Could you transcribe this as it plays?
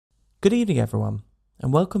Good evening, everyone,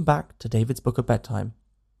 and welcome back to David's Book of Bedtime.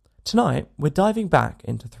 Tonight, we're diving back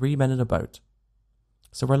into Three Men in a Boat.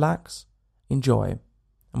 So relax, enjoy,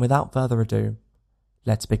 and without further ado,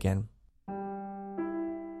 let's begin.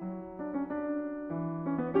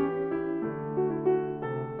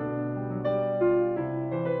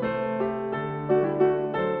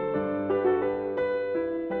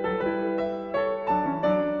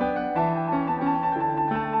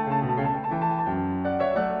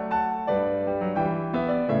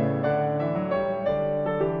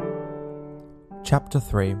 Chapter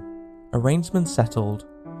 3. Arrangements settled,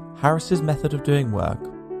 Harris's method of doing work,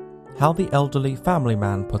 how the elderly family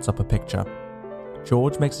man puts up a picture,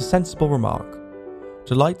 George makes a sensible remark,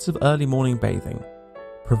 delights of early morning bathing,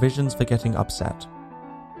 provisions for getting upset.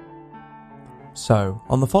 So,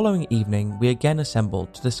 on the following evening, we again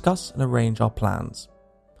assembled to discuss and arrange our plans.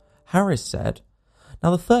 Harris said,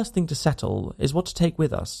 "Now the first thing to settle is what to take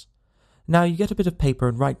with us. Now you get a bit of paper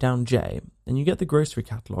and write down J, and you get the grocery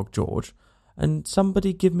catalogue, George, and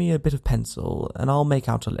somebody give me a bit of pencil, and I'll make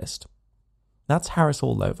out a list." That's Harris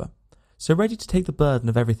all over, so ready to take the burden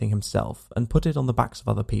of everything himself and put it on the backs of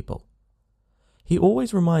other people. He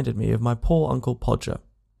always reminded me of my poor Uncle Podger.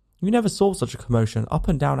 You never saw such a commotion up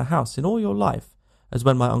and down a house in all your life as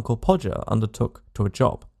when my Uncle Podger undertook to a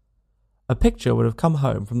job. A picture would have come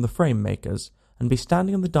home from the frame makers and be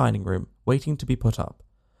standing in the dining room waiting to be put up,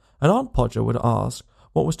 and Aunt Podger would ask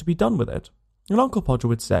what was to be done with it, and Uncle Podger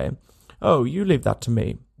would say, "Oh, you leave that to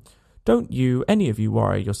me. Don't you, any of you,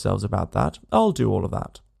 worry yourselves about that. I'll do all of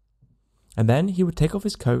that." And then he would take off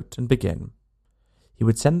his coat and begin. He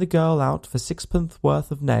would send the girl out for 6pence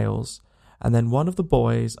worth of nails, and then one of the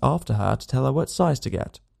boys after her to tell her what size to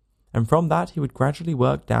get, and from that he would gradually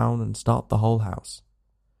work down and start the whole house.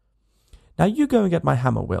 "Now you go and get my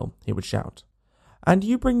hammer, Will," he would shout, "and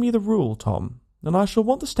you bring me the rule, Tom, and I shall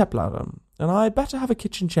want the stepladder, and I better have a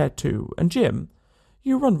kitchen chair too, and Jim,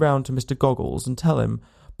 you run round to Mr. Goggles and tell him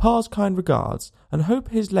Pa's kind regards and hope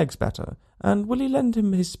his leg's better, and will he lend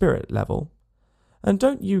him his spirit level? And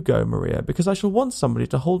don't you go, Maria, because I shall want somebody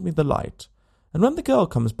to hold me the light, and when the girl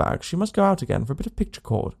comes back she must go out again for a bit of picture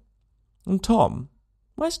cord. And Tom,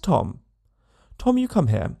 where's Tom? Tom, you come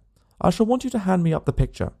here. I shall want you to hand me up the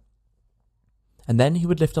picture." And then he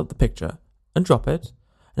would lift up the picture and drop it,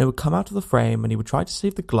 and it would come out of the frame, and he would try to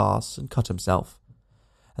save the glass and cut himself.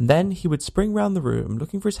 And then he would spring round the room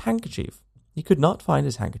looking for his handkerchief. He could not find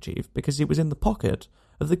his handkerchief because it was in the pocket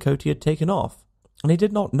of the coat he had taken off, and he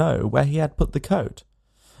did not know where he had put the coat.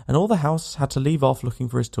 And all the house had to leave off looking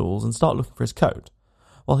for his tools and start looking for his coat,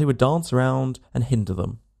 while he would dance around and hinder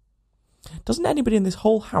them. "Doesn't anybody in this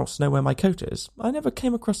whole house know where my coat is? I never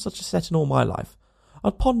came across such a set in all my life.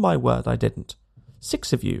 Upon my word I didn't.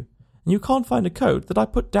 6 of you, and you can't find a coat that I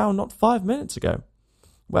put down not 5 minutes ago.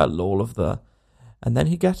 Well, all of the..." And then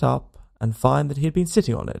he'd get up and find that he had been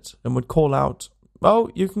sitting on it, and would call out,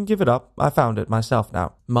 "Oh, you can give it up. I found it myself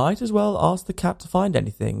now. Might as well ask the cat to find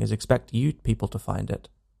anything as expect you people to find it."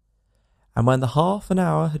 And when the half an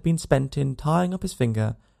hour had been spent in tying up his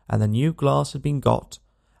finger, and the new glass had been got,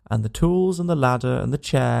 and the tools and the ladder and the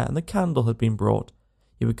chair and the candle had been brought,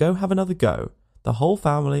 he would go have another go, the whole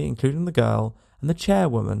family, including the girl and the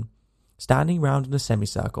chairwoman, standing round in a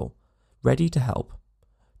semicircle, ready to help.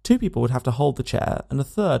 2 people would have to hold the chair, and a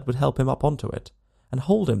third would help him up onto it, and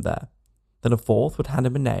hold him there. Then a 4th would hand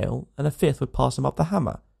him a nail, and a 5th would pass him up the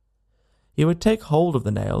hammer. He would take hold of the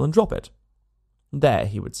nail and drop it. "There,"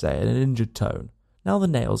 he would say in an injured tone, "now the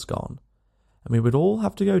nail's gone." And we would all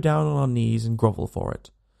have to go down on our knees and grovel for it,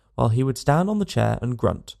 while he would stand on the chair and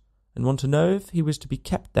grunt, and want to know if he was to be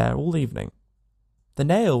kept there all evening. The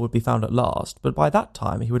nail would be found at last, but by that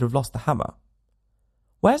time he would have lost the hammer.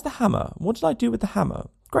 "Where's the hammer? What did I do with the hammer?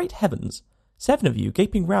 Great heavens! 7 of you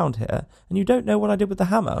gaping round here, and you don't know what I did with the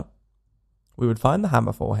hammer." We would find the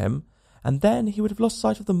hammer for him, and then he would have lost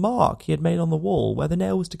sight of the mark he had made on the wall where the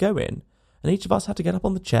nail was to go in, and each of us had to get up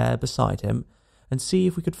on the chair beside him and see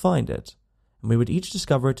if we could find it, and we would each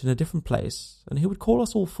discover it in a different place, and he would call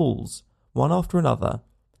us all fools, one after another,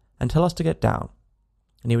 and tell us to get down,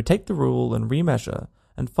 and he would take the rule and remeasure,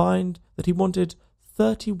 and find that he wanted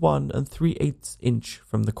 31 3/8 inch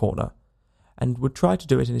from the corner, and would try to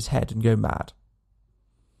do it in his head and go mad.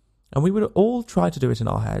 And we would all try to do it in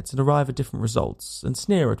our heads and arrive at different results and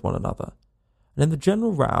sneer at one another. And in the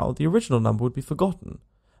general row, the original number would be forgotten,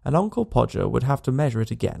 and Uncle Podger would have to measure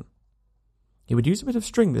it again. He would use a bit of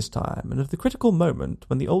string this time, and at the critical moment,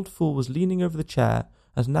 when the old fool was leaning over the chair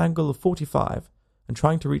at an angle of 45 and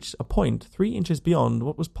trying to reach a point 3 inches beyond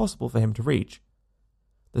what was possible for him to reach,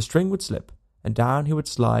 the string would slip, and down he would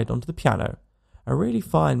slide onto the piano, a really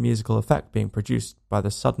fine musical effect being produced by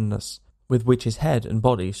the suddenness with which his head and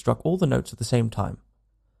body struck all the notes at the same time.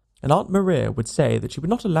 And Aunt Maria would say that she would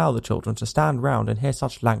not allow the children to stand round and hear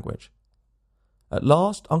such language. At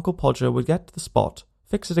last Uncle Podger would get to the spot,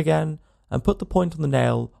 fix it again, and put the point on the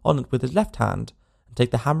nail on it with his left hand, and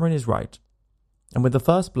take the hammer in his right. And with the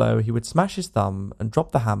first blow he would smash his thumb and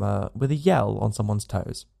drop the hammer with a yell on someone's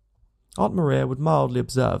toes. Aunt Maria would mildly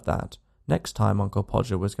observe that, next time Uncle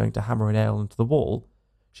Podger was going to hammer a nail into the wall,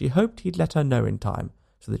 she hoped he'd let her know in time,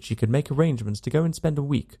 so that she could make arrangements to go and spend a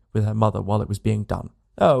week with her mother while it was being done.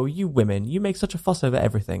 "Oh, you women, you make such a fuss over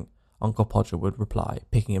everything," Uncle Podger would reply,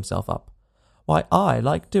 picking himself up. "Why, I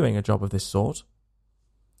like doing a job of this sort."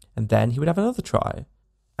 And then he would have another try,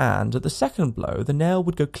 and at the second blow the nail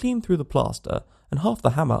would go clean through the plaster and half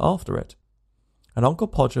the hammer after it. And Uncle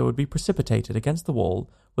Podger would be precipitated against the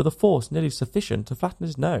wall with a force nearly sufficient to flatten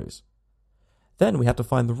his nose. Then we had to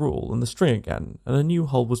find the rule and the string again, and a new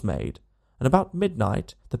hole was made, and about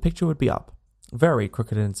midnight the picture would be up, very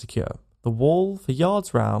crooked and insecure, the wall for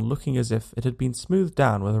yards round looking as if it had been smoothed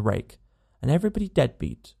down with a rake, and everybody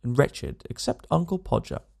deadbeat and wretched except Uncle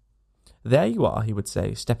Podger. "There you are," he would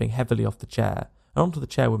say, stepping heavily off the chair and onto the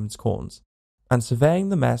chairwoman's corns, and surveying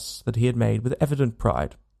the mess that he had made with evident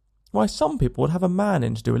pride. "Why, some people would have a man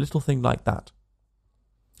in to do a little thing like that.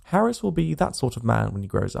 Harris will be that sort of man when he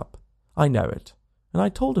grows up. I know it, and I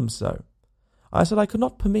told him so. I said I could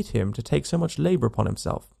not permit him to take so much labour upon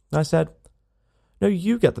himself. I said, 'No,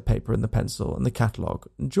 you get the paper and the pencil and the catalogue,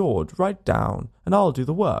 and George, write down, and I'll do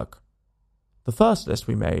the work.' The first list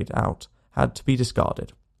we made out had to be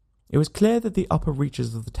discarded. It was clear that the upper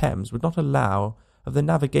reaches of the Thames would not allow of the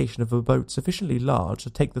navigation of a boat sufficiently large to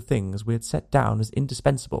take the things we had set down as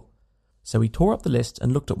indispensable. So we tore up the list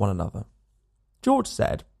and looked at one another. George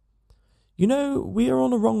said, 'You know, we are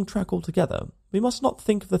on a wrong track altogether. We must not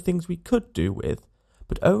think of the things we could do with,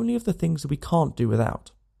 but only of the things that we can't do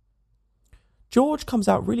without.' George comes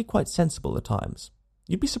out really quite sensible at times.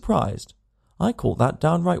 You'd be surprised. I call that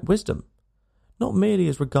downright wisdom. Not merely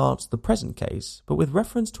as regards the present case, but with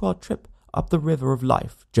reference to our trip up the river of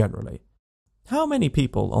life generally. How many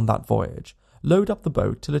people on that voyage load up the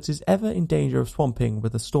boat till it is ever in danger of swamping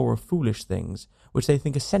with a store of foolish things which they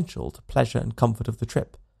think essential to pleasure and comfort of the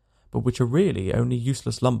trip, but which are really only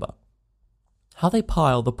useless lumber? How they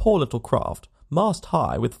pile the poor little craft mast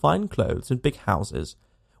high with fine clothes and big houses,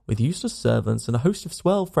 with useless servants and a host of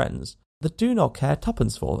swell friends that do not care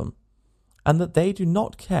twopence for them, and that they do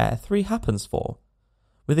not care three ha'pence for,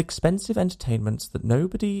 with expensive entertainments that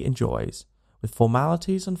nobody enjoys, with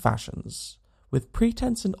formalities and fashions, with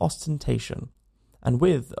pretence and ostentation, and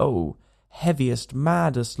with, oh, heaviest,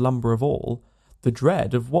 maddest lumber of all, the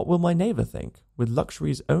dread of what will my neighbour think, with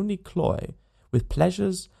luxuries only cloy, with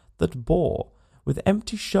pleasures that bore, with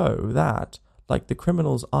empty show that, like the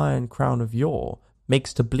criminal's iron crown of yore,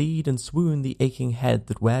 makes to bleed and swoon the aching head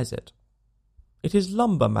that wears it. It is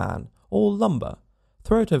lumber, man, all lumber.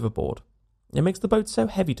 Throw it overboard. It makes the boat so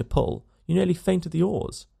heavy to pull, you nearly faint at the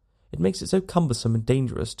oars. It makes it so cumbersome and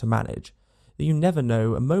dangerous to manage, that you never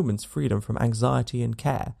know a moment's freedom from anxiety and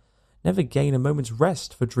care, never gain a moment's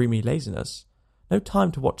rest for dreamy laziness, no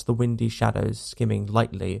time to watch the windy shadows skimming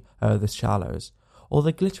lightly o'er the shallows, or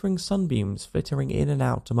the glittering sunbeams flittering in and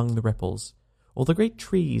out among the ripples, or the great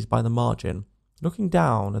trees by the margin, looking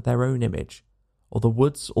down at their own image, or the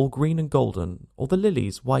woods all green and golden, or the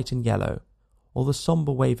lilies white and yellow, or the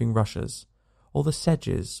sombre waving rushes, or the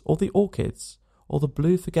sedges, or the orchids, or the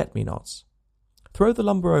blue forget-me-nots. Throw the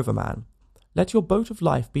lumber over, man. Let your boat of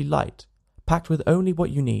life be light, packed with only what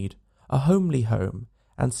you need, a homely home,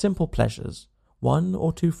 and simple pleasures, one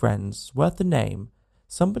or two friends, worth the name,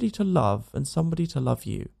 somebody to love and somebody to love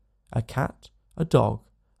you, a cat, a dog,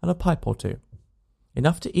 and a pipe or two.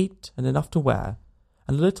 Enough to eat and enough to wear,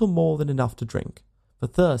 and a little more than enough to drink, for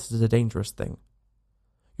thirst is a dangerous thing.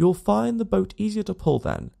 You will find the boat easier to pull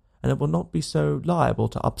then, and it will not be so liable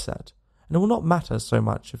to upset, and it will not matter so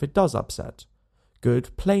much if it does upset.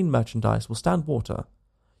 Good, plain merchandise will stand water.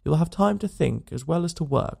 You will have time to think as well as to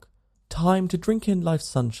work, time to drink in life's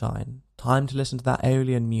sunshine, time to listen to that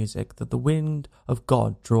alien music that the wind of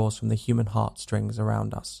God draws from the human heartstrings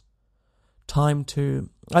around us. Time to...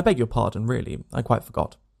 I beg your pardon, really, I quite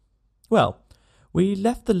forgot. Well, we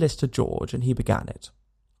left the list to George, and he began it.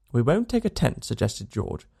 "We won't take a tent," suggested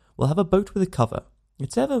George. "We'll have a boat with a cover.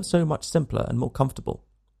 It's ever so much simpler and more comfortable."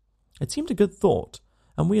 It seemed a good thought,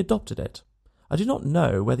 and we adopted it. I do not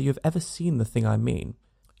know whether you have ever seen the thing I mean.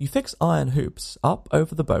 You fix iron hoops up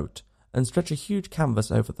over the boat, and stretch a huge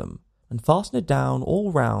canvas over them, and fasten it down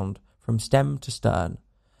all round from stem to stern,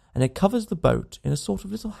 and it covers the boat in a sort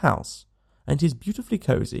of little house, and it is beautifully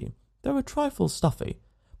cosy, They're a trifle stuffy,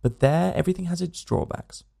 but there everything has its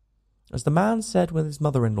drawbacks. As the man said when his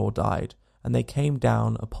mother-in-law died, and they came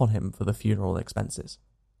down upon him for the funeral expenses.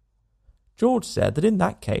 George said that in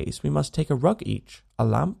that case we must take a rug each, a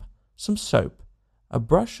lamp, some soap, a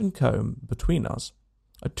brush and comb between us,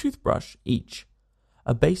 a toothbrush each,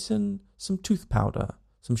 a basin, some tooth powder,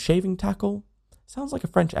 some shaving tackle, sounds like a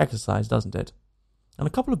French exercise, doesn't it, and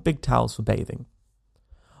a couple of big towels for bathing.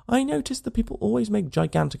 I noticed that people always make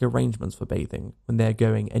gigantic arrangements for bathing when they are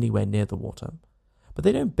going anywhere near the water, but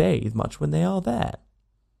they don't bathe much when they are there.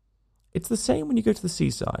 It's the same when you go to the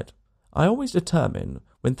seaside. I always determine,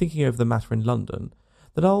 when thinking over the matter in London,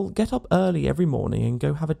 that I'll get up early every morning and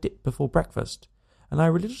go have a dip before breakfast, and I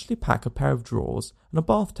religiously pack a pair of drawers and a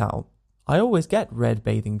bath towel. I always get red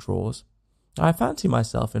bathing drawers. I fancy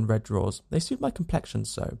myself in red drawers, they suit my complexion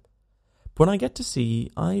so. But when I get to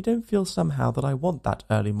sea, I don't feel somehow that I want that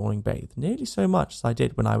early morning bathe nearly so much as I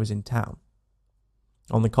did when I was in town.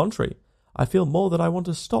 On the contrary, I feel more that I want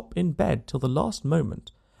to stop in bed till the last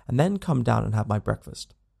moment, and then come down and have my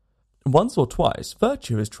breakfast. Once or twice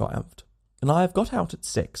virtue has triumphed, and I have got out at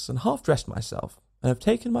 6 and half-dressed myself, and have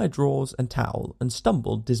taken my drawers and towel and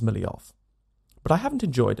stumbled dismally off. But I haven't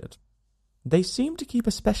enjoyed it. They seem to keep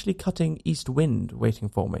a specially cutting east wind waiting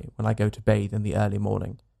for me when I go to bathe in the early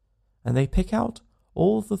morning, and they pick out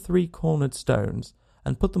all the 3-cornered stones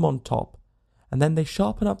and put them on top, and then they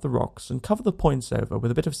sharpen up the rocks and cover the points over with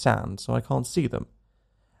a bit of sand so I can't see them.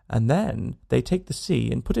 And then they take the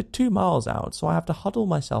sea and put it 2 miles out, so I have to huddle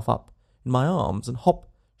myself up in my arms and hop,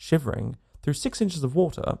 shivering, through 6 inches of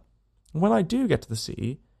water, and when I do get to the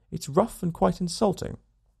sea, it's rough and quite insulting.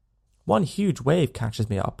 One huge wave catches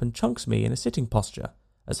me up and chunks me in a sitting posture,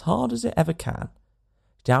 as hard as it ever can,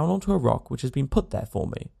 down onto a rock which has been put there for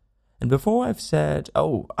me, and before I've said,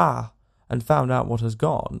 "Oh, ah," and found out what has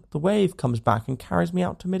gone, the wave comes back and carries me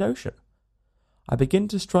out to mid-ocean. I begin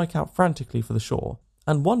to strike out frantically for the shore,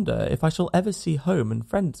 and wonder if I shall ever see home and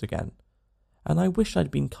friends again. And I wish I'd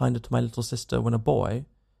been kinder to my little sister when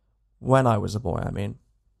I was a boy, I mean.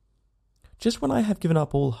 Just when I have given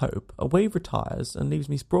up all hope, a wave retires and leaves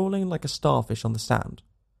me sprawling like a starfish on the sand.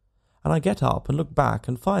 And I get up and look back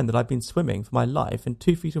and find that I've been swimming for my life in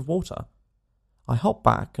 2 feet of water. I hop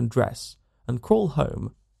back and dress and crawl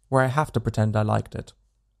home, where I have to pretend I liked it.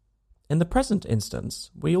 In the present instance,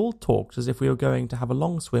 we all talked as if we were going to have a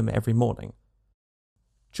long swim every morning.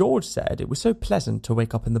 George said it was so pleasant to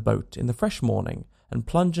wake up in the boat in the fresh morning and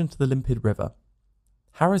plunge into the limpid river.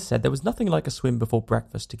 Harris said there was nothing like a swim before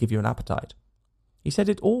breakfast to give you an appetite. He said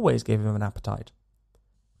it always gave him an appetite.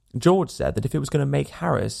 George said that if it was going to make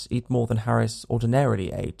Harris eat more than Harris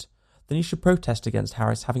ordinarily ate, then he should protest against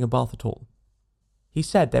Harris having a bath at all. He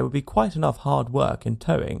said there would be quite enough hard work in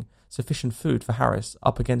towing sufficient food for Harris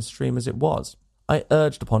up against stream as it was. I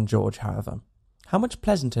urged upon George, however, how much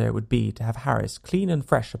pleasanter it would be to have Harris clean and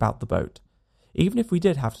fresh about the boat, even if we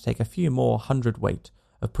did have to take a few more hundredweight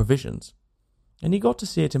of provisions, and he got to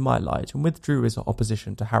see it in my light and withdrew his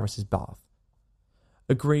opposition to Harris's bath.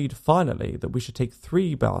 Agreed finally that we should take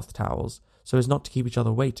 3 bath towels so as not to keep each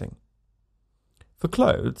other waiting. For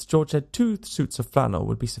clothes, George said 2 suits of flannel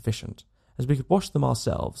would be sufficient, as we could wash them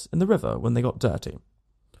ourselves in the river when they got dirty.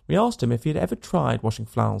 We asked him if he had ever tried washing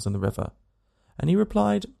flannels in the river, and he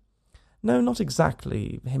replied, no, not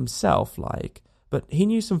exactly himself like, but he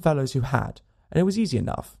knew some fellows who had, and it was easy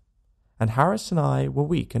enough. And Harris and I were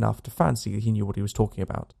weak enough to fancy he knew what he was talking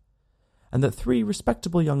about, and that 3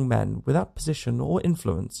 respectable young men without position or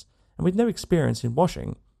influence, and with no experience in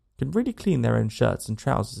washing, could really clean their own shirts and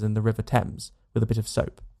trousers in the River Thames with a bit of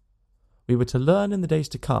soap. We were to learn in the days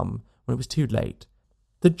to come, when it was too late,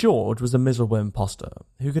 that George was a miserable impostor,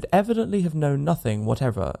 who could evidently have known nothing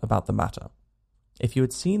whatever about the matter. If you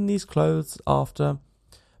had seen these clothes after,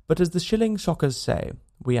 but as the shilling shockers say,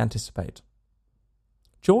 we anticipate.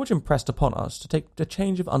 George impressed upon us to take a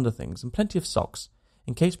change of underthings and plenty of socks,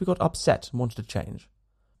 in case we got upset and wanted a change.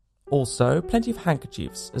 Also, plenty of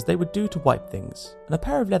handkerchiefs, as they would do to wipe things, and a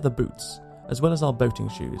pair of leather boots, as well as our boating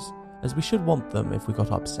shoes, as we should want them if we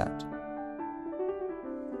got upset.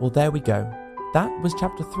 Well, there we go. That was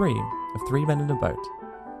Chapter 3 of 3 Men in a Boat.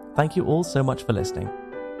 Thank you all so much for listening.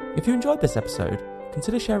 If you enjoyed this episode,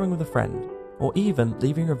 consider sharing with a friend, or even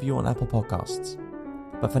leaving a review on Apple Podcasts.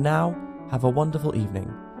 But for now, have a wonderful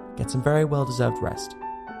evening, get some very well-deserved rest,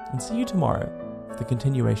 and see you tomorrow for the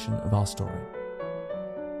continuation of our story.